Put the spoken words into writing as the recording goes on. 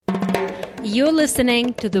You're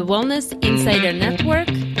listening to the Wellness Insider Network,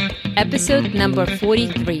 episode number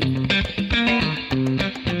 43.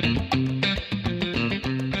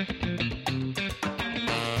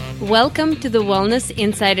 Welcome to the Wellness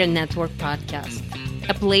Insider Network podcast,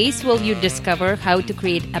 a place where you discover how to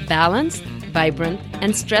create a balanced, vibrant,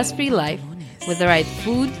 and stress-free life with the right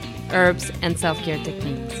food, herbs, and self-care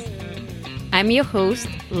techniques. I'm your host,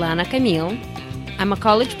 Lana Camille. I'm a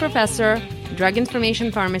college professor, drug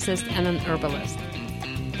information pharmacist, and an herbalist.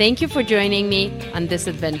 Thank you for joining me on this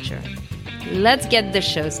adventure. Let's get the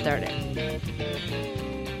show started.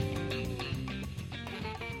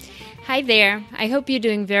 Hi there. I hope you're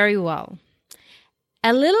doing very well.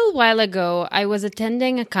 A little while ago, I was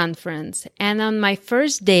attending a conference, and on my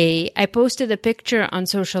first day, I posted a picture on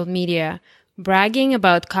social media bragging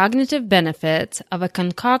about cognitive benefits of a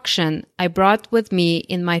concoction I brought with me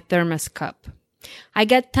in my thermos cup. I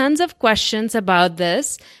get tons of questions about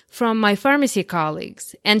this from my pharmacy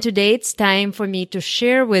colleagues, and today it's time for me to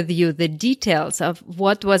share with you the details of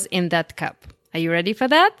what was in that cup. Are you ready for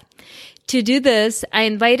that? To do this, I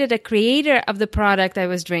invited a creator of the product I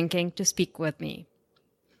was drinking to speak with me.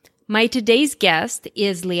 My today's guest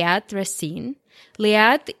is Liat Racine.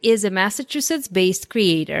 Liat is a Massachusetts-based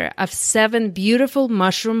creator of 7 beautiful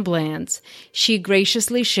mushroom blends she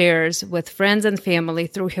graciously shares with friends and family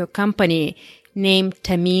through her company named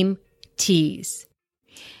Tamim Teas.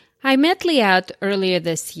 I met Liat earlier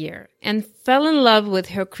this year and fell in love with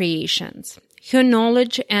her creations. Her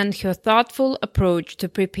knowledge and her thoughtful approach to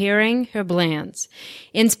preparing her blends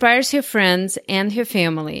inspires her friends and her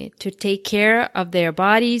family to take care of their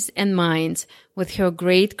bodies and minds with her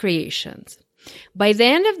great creations. By the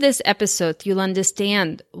end of this episode, you'll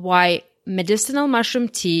understand why medicinal mushroom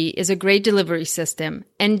tea is a great delivery system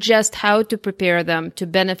and just how to prepare them to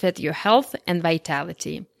benefit your health and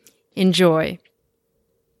vitality. Enjoy.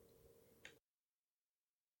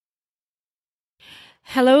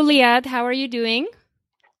 Hello, Liat. How are you doing?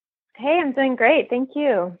 Hey, I'm doing great. Thank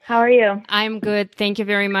you. How are you? I'm good. Thank you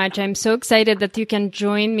very much. I'm so excited that you can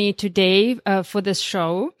join me today for this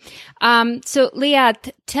show. So,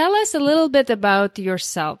 Liat, tell us a little bit about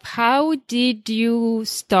yourself. How did you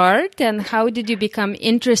start and how did you become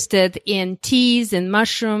interested in teas and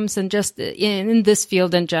mushrooms and just in this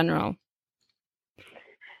field in general?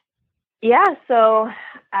 Yeah, so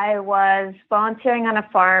I was volunteering on a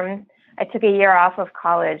farm. I took a year off of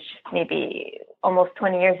college, maybe almost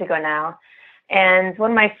 20 years ago now. And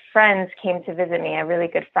one of my friends came to visit me, a really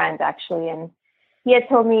good friend actually, and he had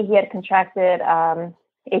told me he had contracted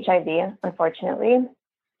HIV, unfortunately.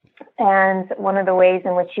 And one of the ways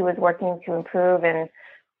in which he was working to improve and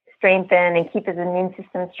strengthen and keep his immune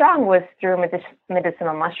system strong was through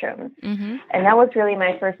medicinal mushrooms. Mm-hmm. And that was really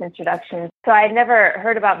my first introduction. So I had never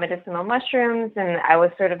heard about medicinal mushrooms, and I was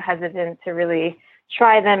sort of hesitant to really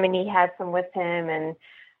try them, and he had some with him.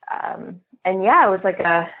 And yeah, it was like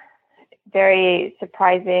a very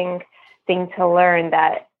surprising thing to learn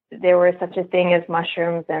that there was such a thing as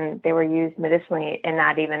mushrooms and they were used medicinally and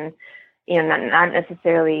not even, not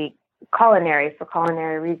necessarily for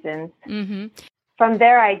culinary reasons. Mm-hmm. From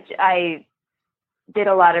there, I did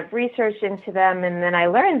a lot of research into them, and then I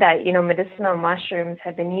learned that, medicinal mushrooms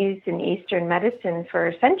have been used in Eastern medicine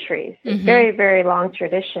for centuries. Mm-hmm. It's a very, very long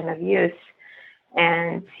tradition of use.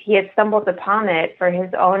 And he had stumbled upon it for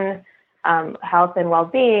his own health and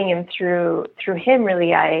well-being, and through him,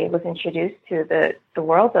 really, I was introduced to the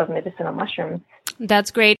world of medicinal mushrooms.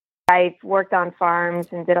 That's great. I worked on farms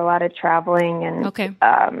and did a lot of traveling, and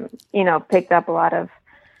picked up a lot of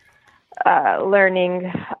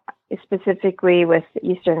learning, specifically with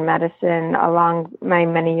Eastern medicine, along my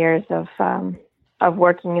many years of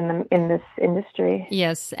working in this industry.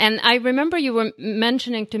 Yes. And I remember you were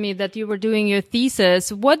mentioning to me that you were doing your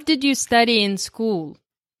thesis. What did you study in school?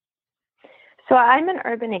 So I'm an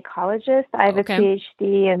urban ecologist. I have a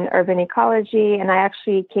PhD in urban ecology, and I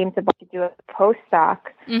actually came to do a postdoc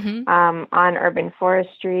on urban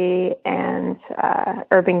forestry and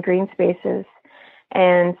urban green spaces.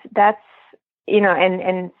 And that's,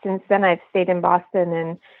 and since then I've stayed in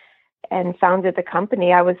Boston and founded the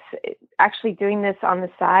company. I was actually doing this on the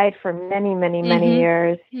side for many, many, many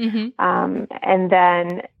years. Mm-hmm. And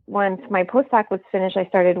then once my postdoc was finished, I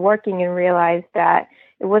started working and realized that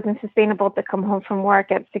it wasn't sustainable to come home from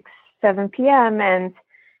work at 6, 7 p.m. and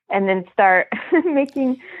then start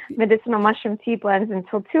making medicinal mushroom tea blends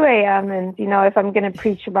until 2 a.m. And, if I'm going to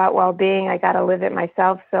preach about well-being, I got to live it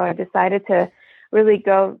myself. So I decided to really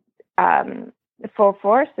go full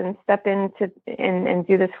force and step into and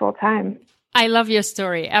do this full time. I love your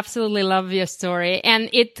story. Absolutely love your story. And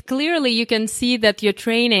it clearly, you can see that your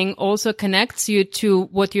training also connects you to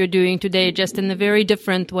what you're doing today, just in a very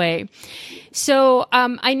different way. So,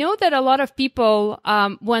 I know that a lot of people,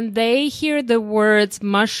 when they hear the words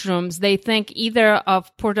mushrooms, they think either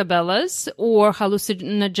of portobellos or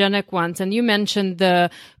hallucinogenic ones. And you mentioned the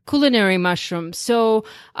culinary mushrooms. So,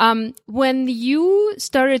 when you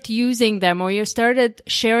started using them or you started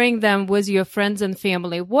sharing them with your friends and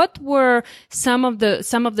family, what were some of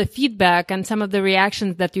the feedback and some of the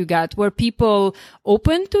reactions that you got? Were people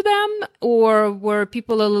open to them, or were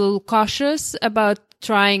people a little cautious about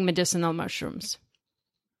trying medicinal mushrooms?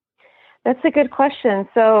 That's a good question.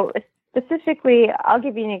 So specifically, I'll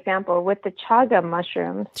give you an example with the chaga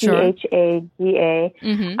mushroom, Sure. CHAGA.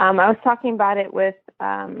 Mm-hmm. I was talking about it with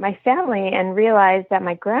my family and realized that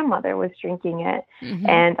my grandmother was drinking it, Mm-hmm.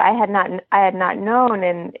 and I had not known,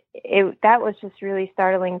 and that was just really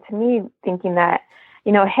startling to me, thinking that,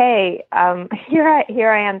 hey, here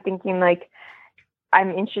I am thinking like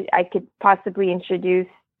I could possibly introduce,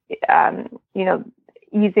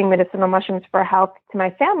 using medicinal mushrooms for health to my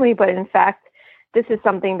family, but in fact, this is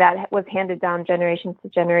something that was handed down generation to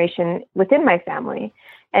generation within my family.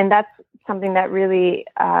 And that's something that really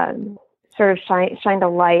sort of shined a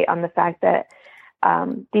light on the fact that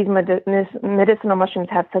these medicinal mushrooms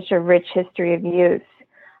have such a rich history of use.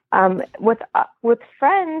 With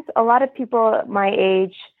friends, a lot of people my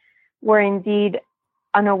age were indeed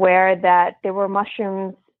unaware that there were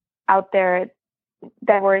mushrooms out there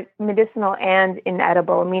that were medicinal and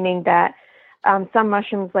inedible, meaning that some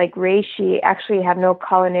mushrooms like reishi actually have no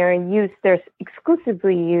culinary use. They're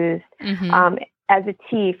exclusively used as a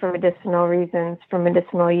tea for medicinal reasons, for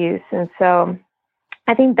medicinal use. And so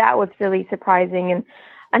I think that was really surprising. And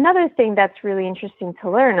another thing that's really interesting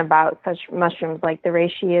to learn about such mushrooms like the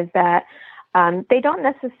reishi is that they don't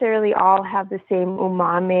necessarily all have the same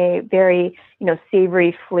umami, very,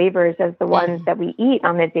 savory flavors as the ones that we eat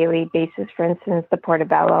on a daily basis. For instance, the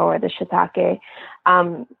portobello or the shiitake.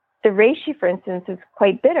 The reishi, for instance, is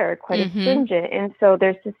quite bitter, quite astringent. And so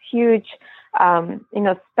there's this huge,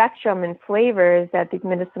 spectrum and flavors that these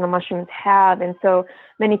medicinal mushrooms have. And so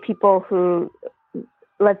many people who,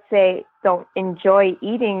 let's say, don't enjoy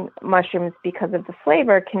eating mushrooms because of the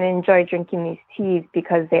flavor can enjoy drinking these teas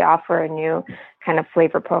because they offer a new kind of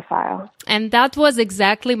flavor profile. And that was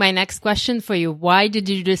exactly my next question for you. Why did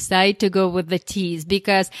you decide to go with the teas?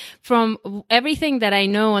 Because from everything that I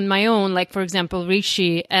know on my own, like, for example,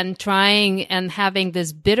 reishi, and trying and having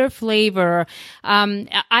this bitter flavor,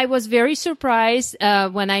 I was very surprised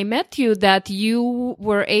when I met you that you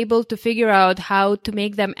were able to figure out how to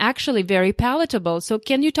make them actually very palatable. So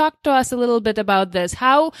can you talk to us a little bit about this?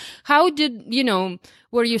 How did,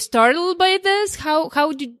 were you startled by this?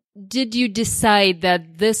 How did you decide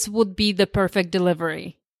that this would be the perfect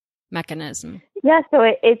delivery mechanism? Yeah, so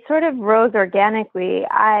it sort of rose organically.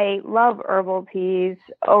 I love herbal teas,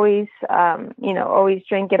 always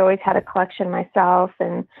drink it, always had a collection myself,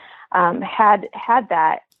 and had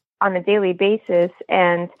that on a daily basis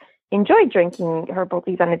and enjoyed drinking herbal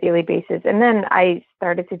teas on a daily basis. And then I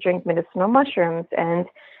started to drink medicinal mushrooms and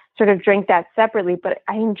sort of drink that separately, but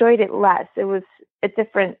I enjoyed it less. It was a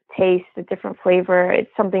different taste, a different flavor.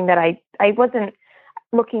 It's something that I wasn't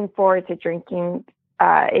looking forward to drinking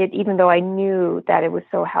it, even though I knew that it was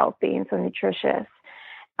so healthy and so nutritious.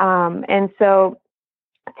 And so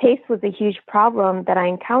taste was a huge problem that I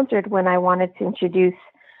encountered when I wanted to introduce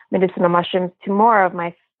medicinal mushrooms to more of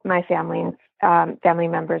my family and family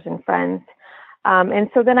members and friends. And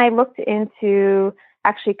so then I looked into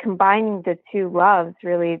actually combining the two loves,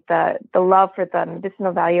 really the love for the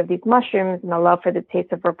medicinal value of these mushrooms and the love for the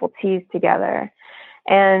taste of herbal teas together.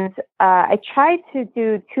 And I tried to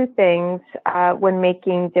do two things when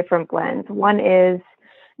making different blends. One is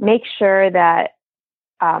make sure that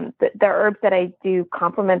the herbs that I do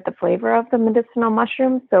complement the flavor of the medicinal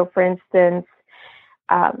mushrooms. So, for instance,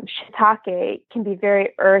 shiitake can be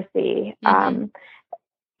very earthy.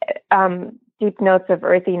 Deep notes of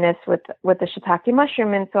earthiness with the shiitake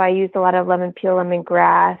mushroom, and so I used a lot of lemon peel,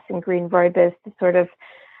 lemongrass, and green rooibos to sort of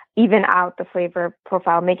even out the flavor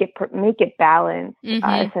profile, make it balanced,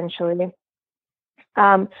 essentially.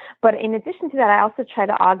 But in addition to that, I also try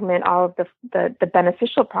to augment all of the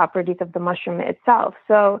beneficial properties of the mushroom itself.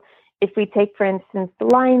 So if we take, for instance, the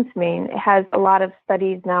lion's mane, it has a lot of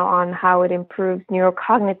studies now on how it improves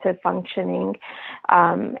neurocognitive functioning.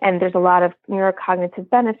 And there's a lot of neurocognitive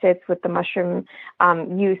benefits with the mushroom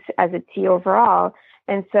use as a tea overall.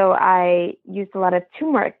 And so I used a lot of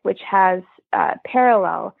turmeric, which has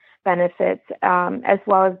parallel benefits, as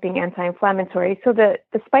well as being anti-inflammatory. So the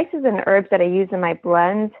spices and herbs that I use in my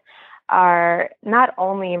blend are not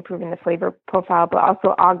only improving the flavor profile, but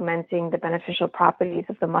also augmenting the beneficial properties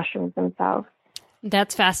of the mushrooms themselves.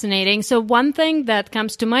 That's fascinating. So one thing that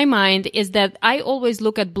comes to my mind is that I always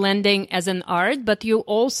look at blending as an art, but you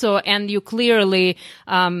also, and you clearly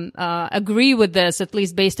agree with this, at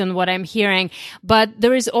least based on what I'm hearing, but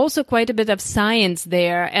there is also quite a bit of science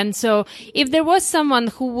there. And so if there was someone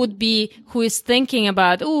who is thinking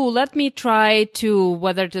about, let me try to,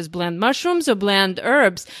 whether it is blend mushrooms or blend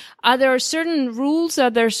herbs, are there certain rules?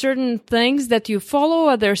 Are there certain things that you follow?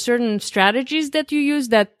 Are there certain strategies that you use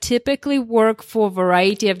that typically work for a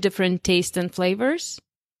variety of different tastes and flavors?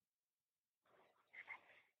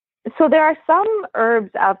 So there are some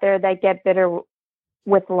herbs out there that get bitter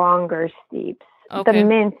with longer steeps. Okay. The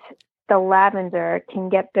mint, the lavender can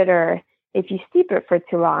get bitter if you steep it for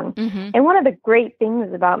too long. Mm-hmm. And one of the great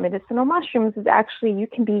things about medicinal mushrooms is actually you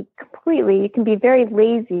can be very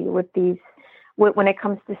lazy with these when it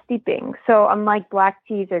comes to steeping. So unlike black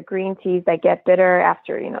teas or green teas that get bitter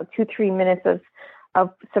after 2-3 minutes of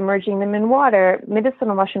submerging them in water,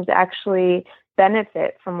 medicinal mushrooms actually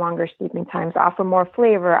benefit from longer steeping times, offer more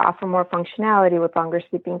flavor, offer more functionality with longer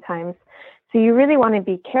steeping times. So you really want to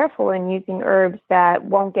be careful in using herbs that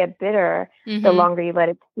won't get bitter the longer you let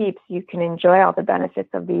it steep, so you can enjoy all the benefits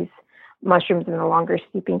of these mushrooms in the longer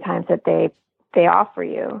steeping times that they offer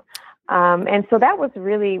you. And so that was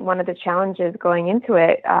really one of the challenges going into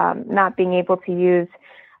it, not being able to use,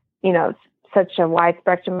 such a wide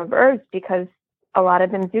spectrum of herbs because a lot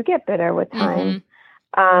of them do get bitter with time.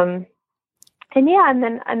 And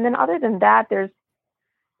then other than that,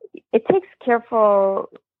 it takes careful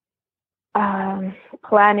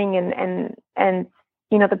planning and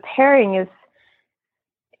the pairing is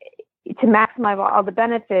to maximize all the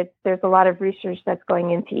benefits. There's a lot of research that's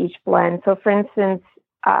going into each blend. So for instance,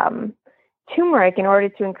 turmeric, in order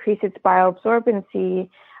to increase its bioabsorbency,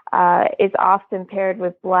 is often paired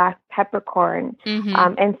with black peppercorn.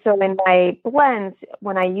 And so in my blends,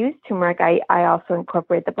 when I use turmeric, I also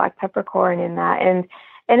incorporate the black peppercorn in that. And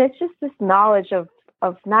it's just this knowledge of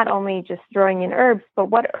not only just throwing in herbs, but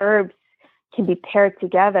what herbs can be paired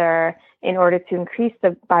together in order to increase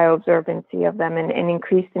the bioabsorbency of them and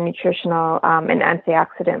increase the nutritional and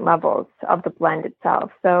antioxidant levels of the blend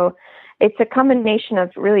itself. So it's a combination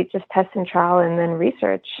of really just test and trial and then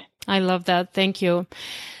research. I love that. Thank you.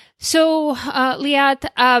 So, Liat,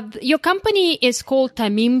 your company is called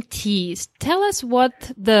Tamim Teas. Tell us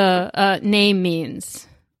what the name means.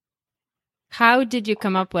 How did you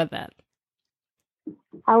come up with that?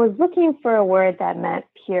 I was looking for a word that meant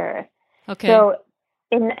pure. Okay. So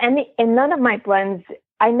in none of my blends,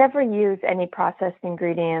 I never use any processed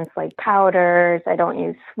ingredients like powders. I don't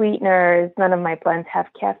use sweeteners. None of my blends have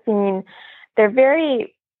caffeine. They're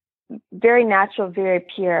very, very natural, very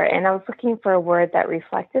pure. And I was looking for a word that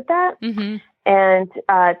reflected that. And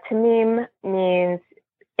Tamim means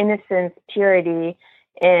innocence, purity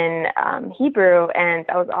in Hebrew. And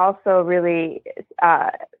I was also really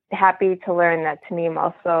happy to learn that Tamim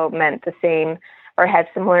also meant the same or had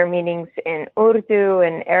similar meanings in Urdu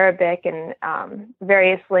and Arabic and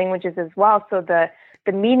various languages as well. So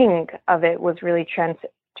the meaning of it was really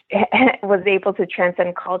was able to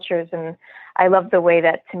transcend cultures, and I love the way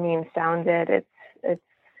that Tamim sounded. It's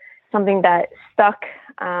something that stuck,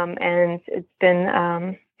 and it's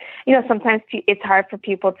been sometimes it's hard for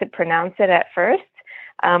people to pronounce it at first,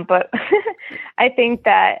 but I think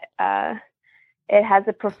that it has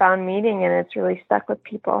a profound meaning and it's really stuck with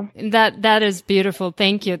people. That is beautiful.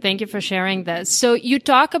 Thank you. Thank you for sharing this. So you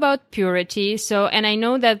talk about purity. And I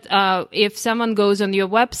know that if someone goes on your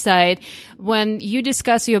website, when you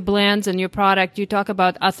discuss your blends and your product, you talk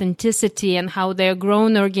about authenticity and how they're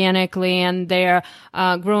grown organically and they're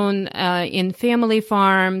grown in family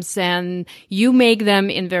farms and you make them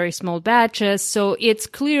in very small batches. So it's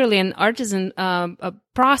clearly an artisan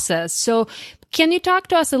process. So can you talk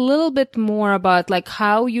to us a little bit more about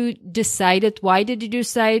how you decided? Why did you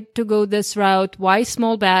decide to go this route? Why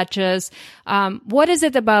small batches? What is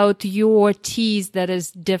it about your teas that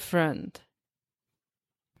is different?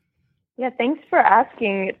 Yeah, thanks for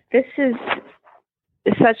asking. This is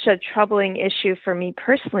such a troubling issue for me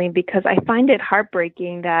personally because I find it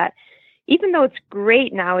heartbreaking that even though it's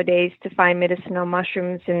great nowadays to find medicinal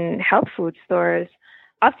mushrooms in health food stores,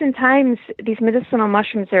 oftentimes these medicinal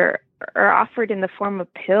mushrooms are offered in the form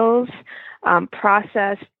of pills,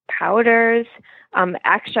 processed powders,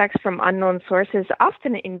 extracts from unknown sources,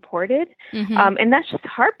 often imported. And that's just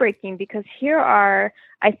heartbreaking because here are,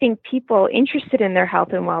 I think, people interested in their health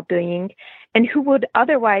and well-being and who would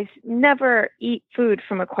otherwise never eat food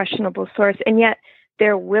from a questionable source. And yet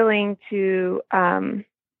they're willing to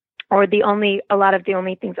or a lot of the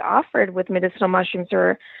only things offered with medicinal mushrooms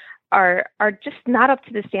are just not up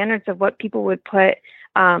to the standards of what people would put,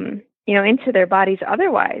 into their bodies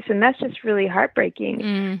otherwise. And that's just really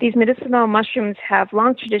heartbreaking. These medicinal mushrooms have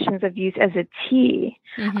long traditions of use as a tea.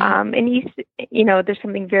 And there's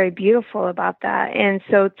something very beautiful about that. And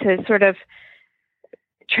so to sort of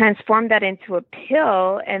transform that into a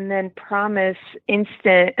pill and then promise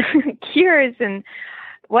instant cures and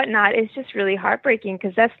whatnot is just really heartbreaking,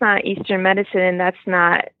 because that's not Eastern medicine, and that's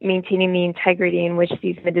not maintaining the integrity in which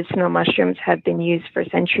these medicinal mushrooms have been used for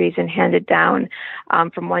centuries and handed down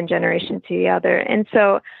from one generation to the other. And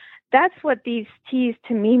so that's what these teas,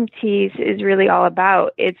 Tamim teas, is really all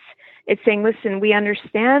about. It's saying, listen, we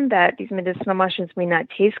understand that these medicinal mushrooms may not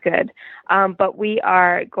taste good, but we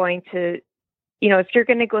are going to, if you're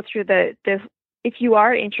going to go through if you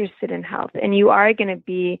are interested in health and you are going to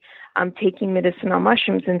be taking medicinal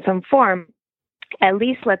mushrooms in some form, at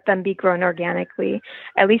least let them be grown organically.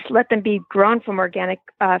 At least let them be grown from organic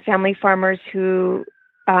family farmers who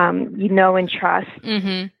you know and trust.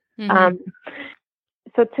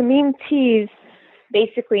 So Tamim Teas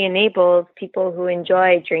basically enables people who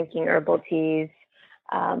enjoy drinking herbal teas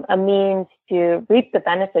a means to reap the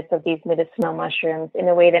benefits of these medicinal mushrooms in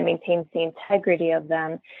a way that maintains the integrity of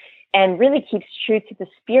them and really keeps true to the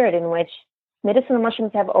spirit in which medicinal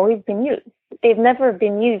mushrooms have always been used. They've never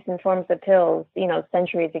been used in forms of pills,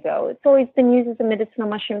 centuries ago. It's always been used as a medicinal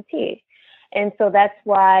mushroom tea. And so that's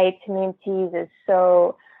why Tamim Teas is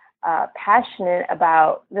so passionate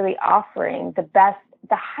about really offering the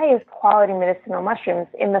highest quality medicinal mushrooms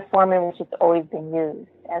in the form in which it's always been used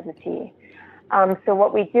as a tea. So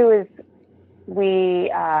what we do is we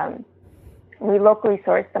locally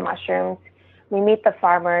source the mushrooms. We meet the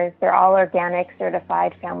farmers. They're all organic,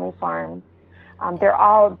 certified family farms. They're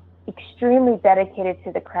all extremely dedicated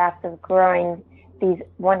to the craft of growing these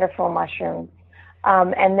wonderful mushrooms.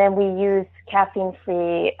 And then we use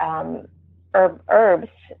caffeine-free herbs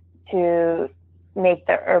to make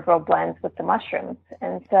the herbal blends with the mushrooms.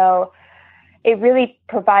 And so it really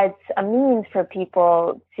provides a means for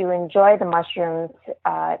people to enjoy the mushrooms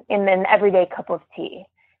in an everyday cup of tea.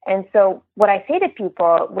 And so what I say to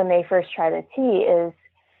people when they first try the tea is,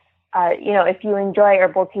 if you enjoy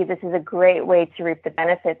herbal tea, this is a great way to reap the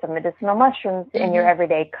benefits of medicinal mushrooms in your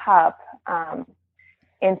everyday cup.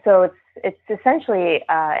 And so it's essentially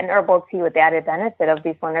an herbal tea with the added benefit of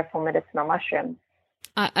these wonderful medicinal mushrooms.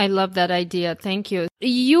 I love that idea. Thank you.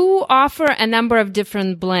 You offer a number of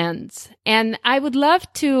different blends, and I would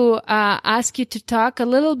love to ask you to talk a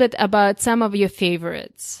little bit about some of your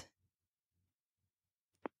favorites.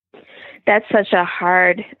 That's such a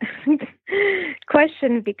hard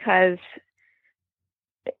question, because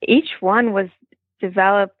each one was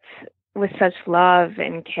developed with such love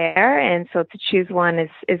and care. And so to choose one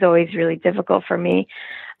is always really difficult for me.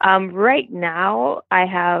 Right now, I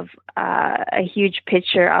have a huge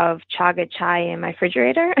pitcher of chaga chai in my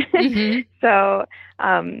refrigerator. So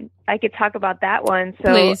I could talk about that one.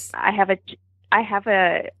 So please. I have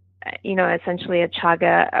essentially a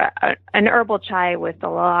chaga, an herbal chai with a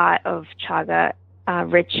lot of chaga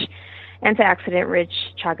rich, antioxidant-rich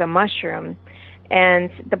chaga mushroom.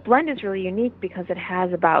 And the blend is really unique because it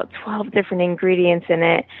has about 12 different ingredients in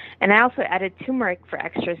it. And I also added turmeric for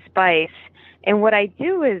extra spice. And what I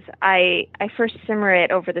do is I first simmer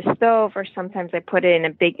it over the stove, or sometimes I put it in a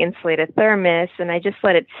big insulated thermos and I just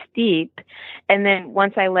let it steep. And then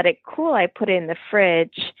once I let it cool, I put it in the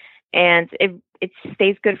fridge, and it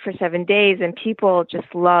stays good for 7 days. And people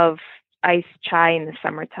just love iced chai in the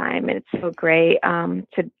summertime, and it's so great.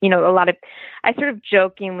 I sort of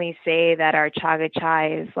jokingly say that our chaga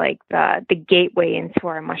chai is like the gateway into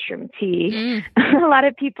our mushroom tea. A lot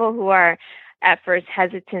of people who are at first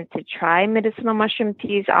hesitant to try medicinal mushroom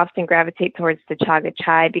teas often gravitate towards the chaga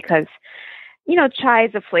chai because, chai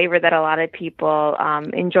is a flavor that a lot of people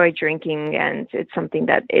enjoy drinking, and it's something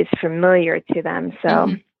that is familiar to them.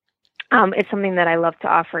 So it's something that I love to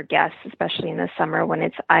offer guests, especially in the summer when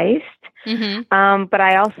it's iced. But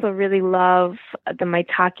I also really love the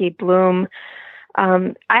maitake bloom.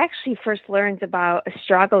 I actually first learned about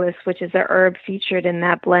astragalus, which is a herb featured in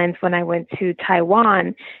that blend, when I went to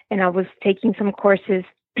Taiwan, and I was taking some courses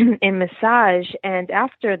in massage. And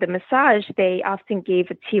after the massage, they often gave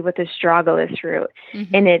a tea with astragalus root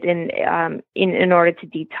in it, in order to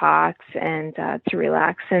detox and to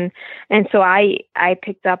relax. And so I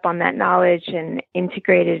picked up on that knowledge and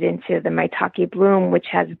integrated into the maitake bloom, which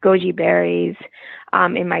has goji berries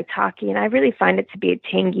in maitake. And I really find it to be a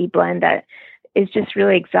tangy blend that is just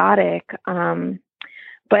really exotic.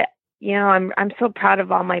 But I'm so proud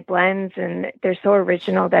of all my blends, and they're so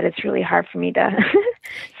original that it's really hard for me to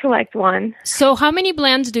select one. So how many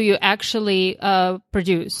blends do you actually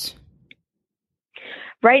produce?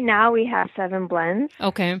 Right now we have 7 blends.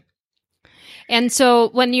 Okay. And so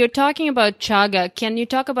when you're talking about chaga, can you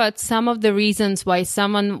talk about some of the reasons why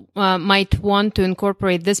someone might want to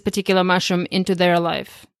incorporate this particular mushroom into their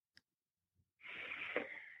life?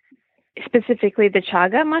 Specifically the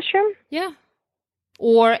chaga mushroom? Yeah.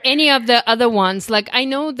 Or any of the other ones. Like I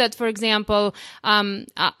know that, for example,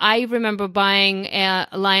 I remember buying a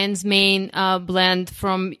lion's mane blend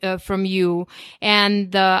from you,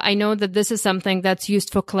 and I know that this is something that's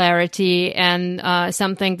used for clarity and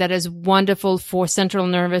something that is wonderful for central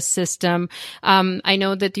nervous system. I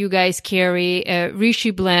know that you guys carry a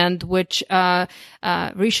reishi blend, which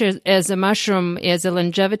reishi as a mushroom is a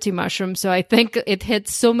longevity mushroom, so I think it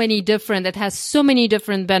hits so many different. It has so many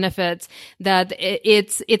different benefits that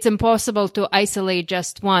it's impossible to isolate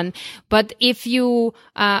just one. But if you,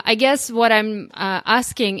 I guess what I'm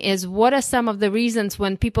asking is, what are some of the reasons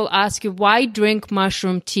when people ask you why drink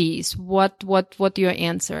mushroom teas? What your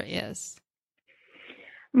answer is?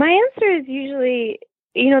 My answer is usually,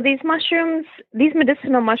 these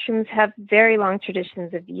medicinal mushrooms have very long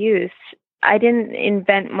traditions of use. I didn't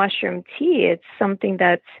invent mushroom tea. It's something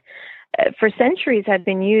that's for centuries had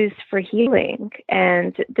been used for healing,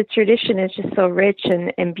 and the tradition is just so rich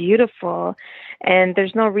and beautiful, and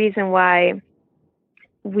there's no reason why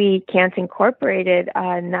we can't incorporate it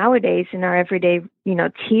nowadays in our everyday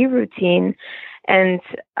tea routine. And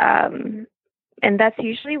that's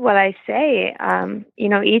usually what I say.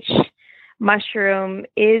 Each mushroom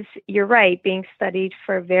is, you're right, being studied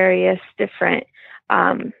for various different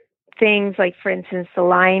things. Like, for instance, the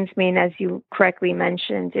lion's mane, as you correctly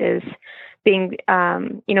mentioned, is being,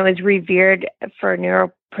 is revered for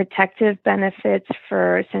neuroprotective benefits,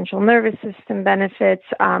 for central nervous system benefits,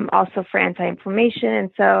 also for anti-inflammation. And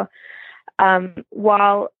so,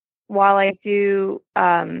 while I do,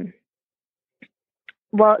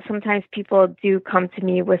 sometimes people do come to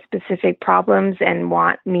me with specific problems and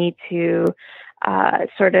want me to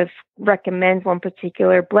sort of recommend one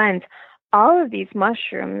particular blend. All of these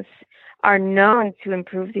mushrooms are known to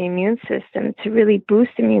improve the immune system, to really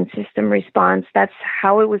boost immune system response. That's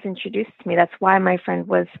how it was introduced to me. That's why my friend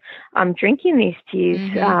was drinking these teas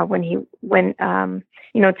to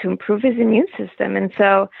improve his immune system. And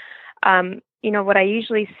so, what I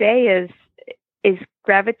usually say is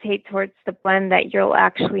gravitate towards the blend that you'll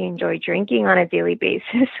actually enjoy drinking on a daily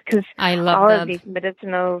basis, because all of these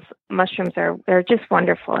medicinal mushrooms they're just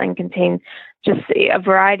wonderful and contain just a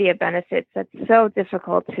variety of benefits that's so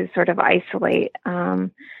difficult to sort of isolate.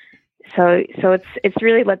 So it's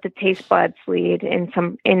really let the taste buds lead in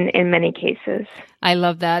many cases. I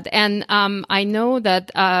love that. And I know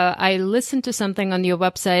that I listened to something on your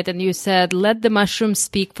website and you said, let the mushrooms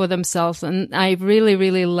speak for themselves. And I really,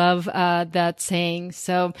 really love that saying.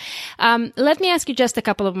 So let me ask you just a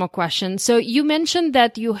couple of more questions. So you mentioned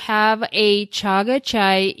that you have a chaga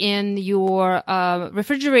chai in your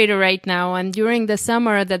refrigerator right now. And during the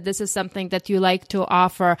summer that this is something that you like to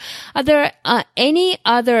offer. Are there any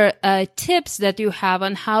other tips that you have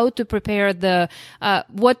on how to prepare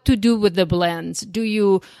what to do with the blends? Do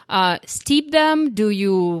you steep them? Do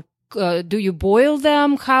you boil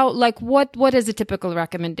them? What is a typical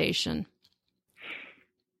recommendation?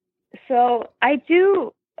 So I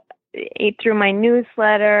do, through my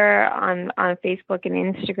newsletter on Facebook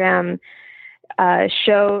and Instagram,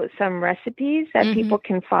 show some recipes that people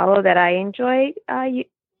can follow that I enjoy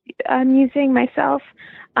using myself.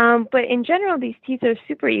 But in general, these teas are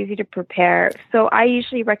super easy to prepare. So I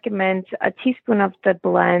usually recommend a teaspoon of the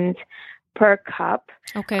blend per cup,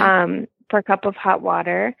 per cup of hot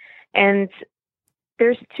water. And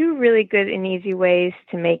there's 2 really good and easy ways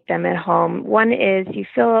to make them at home. One is you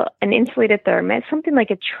fill an insulated thermos, something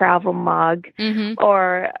like a travel mug,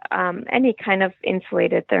 or any kind of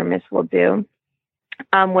insulated thermos will do,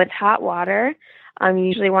 with hot water. You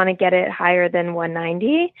usually want to get it higher than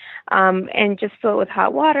 190, and just fill it with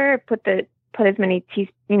hot water. Put as many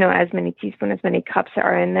teaspoons, as many cups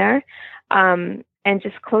are in there, and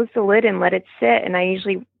just close the lid and let it sit. And I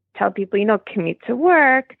usually tell people, commute to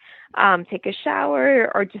work, take a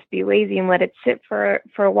shower, or just be lazy and let it sit for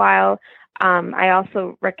a while. I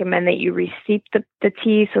also recommend that you resteep the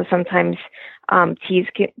tea. So sometimes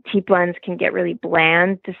tea blends can get really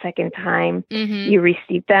bland the second time you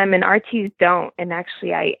resteep them, and our teas don't. And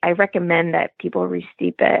actually, I recommend that people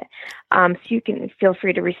resteep it. So you can feel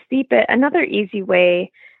free to resteep it. Another easy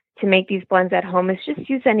way to make these blends at home is just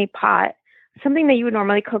use any pot something that you would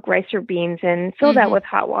normally cook rice or beans in, fill that with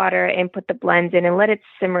hot water and put the blend in and let it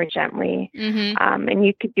simmer gently. And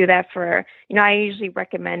you could do that for, I usually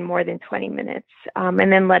recommend more than 20 minutes,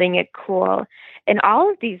 and then letting it cool. And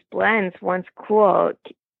all of these blends, once cool,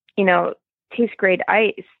 taste great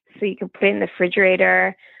ice. So you can put it in the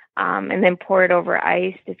refrigerator, and then pour it over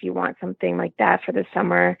ice if you want something like that for the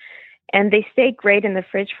summer. And they stay great in the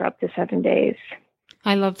fridge for up to 7 days.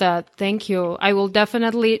 I love that. Thank you. I will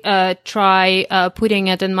definitely try putting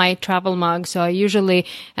it in my travel mug. So I usually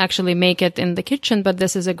actually make it in the kitchen, but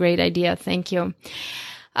this is a great idea. Thank you.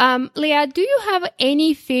 Leah, do you have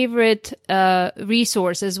any favorite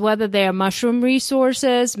resources, whether they are mushroom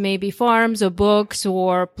resources, maybe farms or books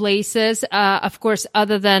or places, of course,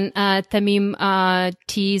 other than Tamim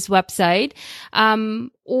Tea's website,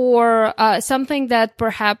 or something that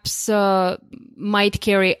perhaps might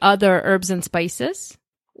carry other herbs and spices,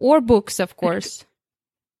 or books, of course?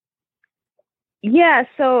 Yeah,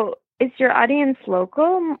 so is your audience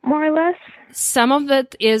local, more or less? Some of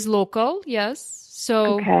it is local, yes.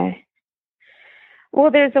 So okay.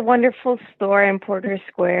 Well, there's a wonderful store in Porter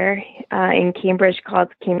Square in Cambridge called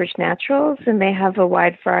Cambridge Naturals, and they have a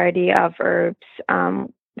wide variety of herbs.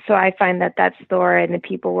 So I find that store and the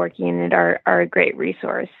people working in it are a great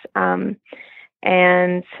resource. And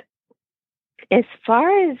as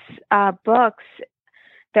far as books,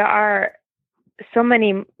 there are so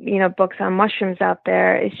many, books on mushrooms out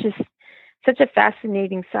there. It's just such a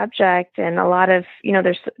fascinating subject, and a lot of,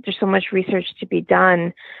 there's so much research to be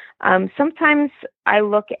done. Sometimes I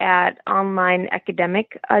look at online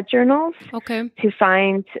academic journals to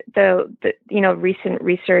find the recent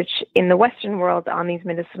research in the Western world on these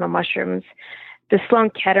medicinal mushrooms. The Sloan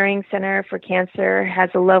Kettering Center for Cancer has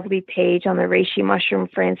a lovely page on the reishi mushroom,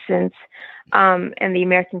 for instance, and the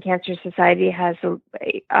American Cancer Society has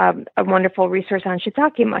a wonderful resource on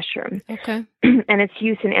shiitake mushroom, and its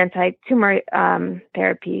use in anti-tumor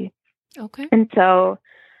therapy. And so,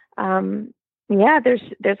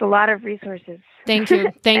 there's a lot of resources. Thank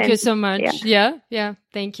you. Thank you so much. Yeah.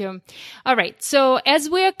 Thank you. All right. So as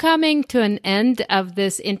we're coming to an end of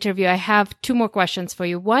this interview, I have two more questions for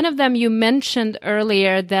you. One of them, you mentioned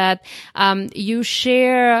earlier that you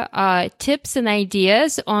share tips and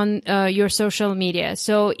ideas on your social media.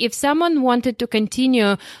 So if someone wanted to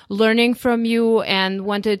continue learning from you and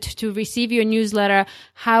wanted to receive your newsletter,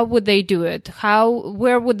 how would they do it?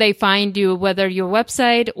 Where would they find you, whether your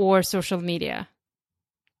website or social media?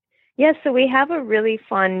 Yes, so we have a really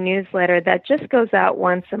fun newsletter that just goes out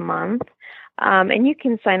once a month, and you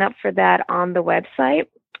can sign up for that on the website.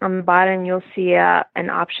 On the bottom, you'll see an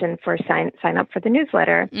option for sign up for the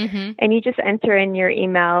newsletter, and you just enter in your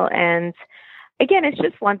email. And again, it's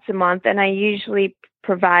just once a month, and I usually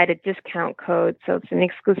provide a discount code, so it's an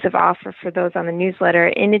exclusive offer for those on the newsletter,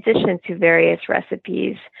 in addition to various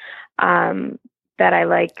recipes that I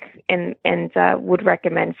like and would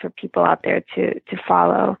recommend for people out there to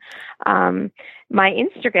follow. My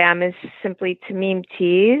Instagram is simply Tamim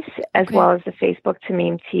Teas, as well as the Facebook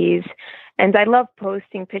Tamim Teas. And I love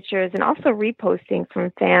posting pictures and also reposting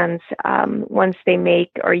from fans once they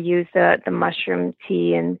make or use the mushroom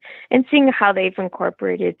tea and seeing how they've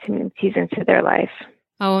incorporated Tamim Teas into their life.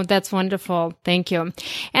 Oh, that's wonderful. Thank you.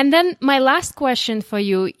 And then my last question for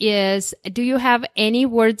you is, do you have any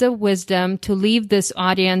words of wisdom to leave this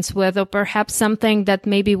audience with, or perhaps something that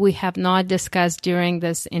maybe we have not discussed during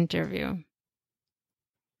this interview?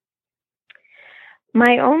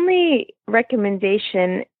 My only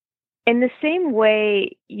recommendation, in the same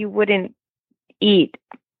way you wouldn't eat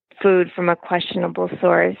food from a questionable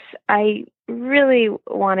source, I really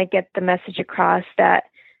want to get the message across that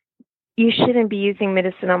you shouldn't be using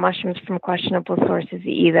medicinal mushrooms from questionable sources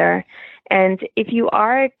either. And if you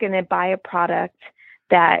are going to buy a product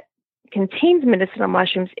that contains medicinal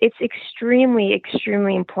mushrooms, it's extremely,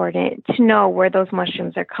 extremely important to know where those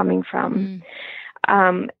mushrooms are coming from.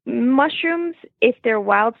 Mushrooms, if they're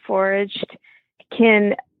wild foraged,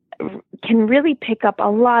 can really pick up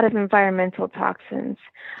a lot of environmental toxins.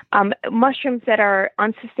 Mushrooms that are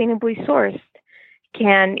unsustainably sourced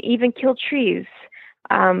can even kill trees.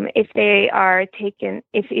 If they are taken,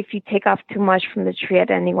 if you take off too much from the tree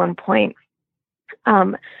at any one point.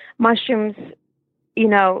 Mushrooms,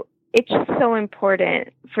 it's just so important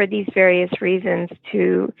for these various reasons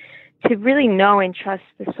to really know and trust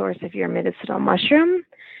the source of your medicinal mushroom.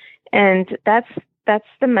 And that's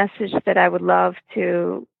the message that I would love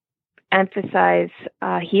to emphasize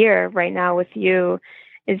here right now with you,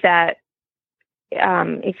 is that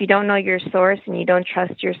if you don't know your source and you don't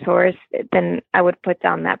trust your source, then I would put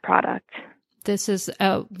down that product. This is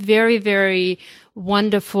a very, very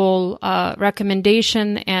wonderful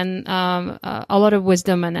recommendation and a lot of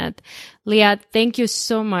wisdom in it. Liat, thank you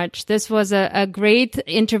so much. This was a great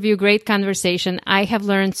interview, great conversation. I have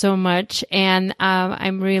learned so much, and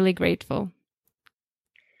I'm really grateful.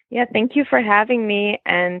 Yeah, thank you for having me.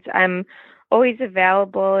 And I'm always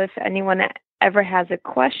available if anyone ever has a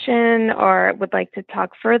question or would like to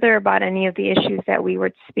talk further about any of the issues that we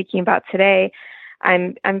were speaking about today.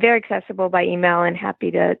 I'm very accessible by email and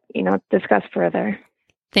happy to, discuss further.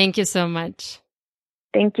 Thank you so much.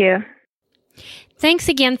 Thank you. Thanks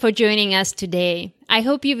again for joining us today. I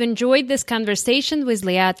hope you've enjoyed this conversation with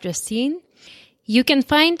Liat Racine. You can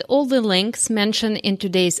find all the links mentioned in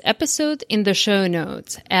today's episode in the show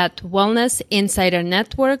notes at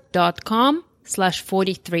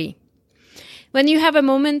wellnessinsidernetwork.com/43. When you have a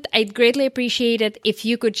moment, I'd greatly appreciate it if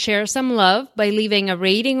you could share some love by leaving a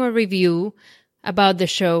rating or review about the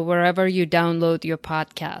show wherever you download your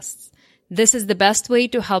podcasts. This is the best way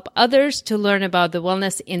to help others to learn about the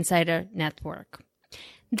Wellness Insider Network.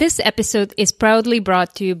 This episode is proudly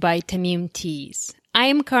brought to you by Tamim Teas. I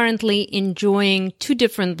am currently enjoying 2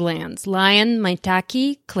 different blends, Lion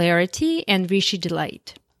Maitake Clarity and Rishi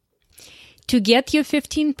Delight. To get your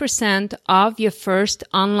 15% off your first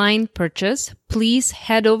online purchase, please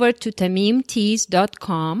head over to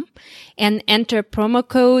tamimteas.com and enter promo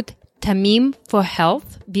code Tamim for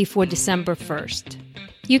Health before December 1st.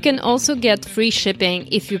 You can also get free shipping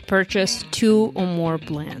if you purchase 2 or more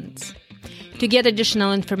blends. To get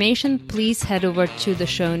additional information, please head over to the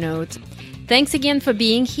show notes. Thanks again for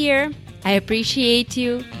being here. I appreciate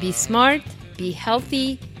you. Be smart, be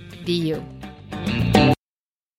healthy, be you.